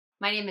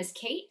My name is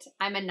Kate.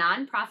 I'm a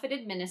nonprofit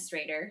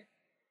administrator.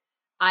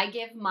 I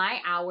give my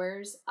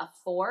hours a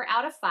 4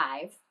 out of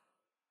 5.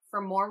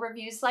 For more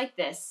reviews like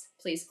this,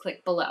 please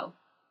click below.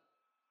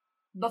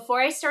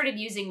 Before I started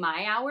using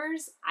my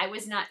hours, I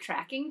was not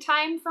tracking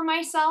time for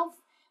myself,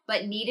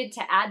 but needed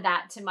to add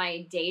that to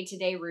my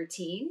day-to-day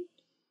routine.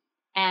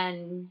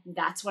 And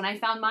that's when I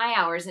found my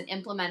hours and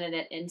implemented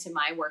it into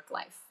my work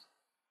life.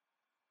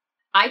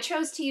 I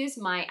chose to use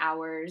my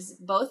hours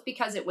both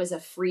because it was a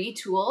free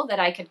tool that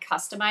I could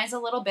customize a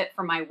little bit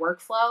for my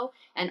workflow,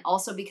 and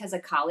also because a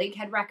colleague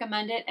had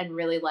recommended and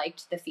really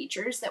liked the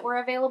features that were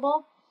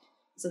available.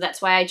 So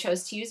that's why I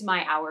chose to use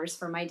my hours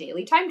for my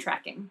daily time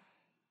tracking.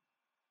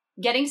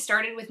 Getting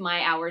started with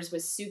my hours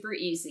was super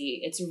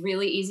easy. It's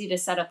really easy to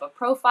set up a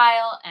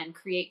profile and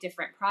create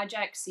different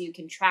projects so you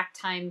can track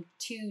time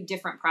to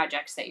different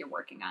projects that you're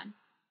working on.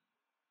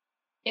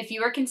 If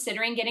you are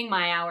considering getting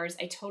my hours,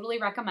 I totally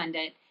recommend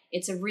it.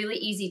 It's a really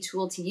easy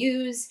tool to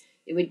use.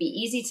 It would be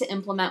easy to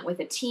implement with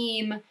a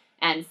team.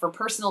 And for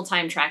personal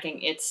time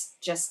tracking, it's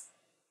just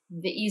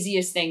the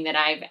easiest thing that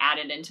I've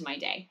added into my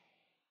day.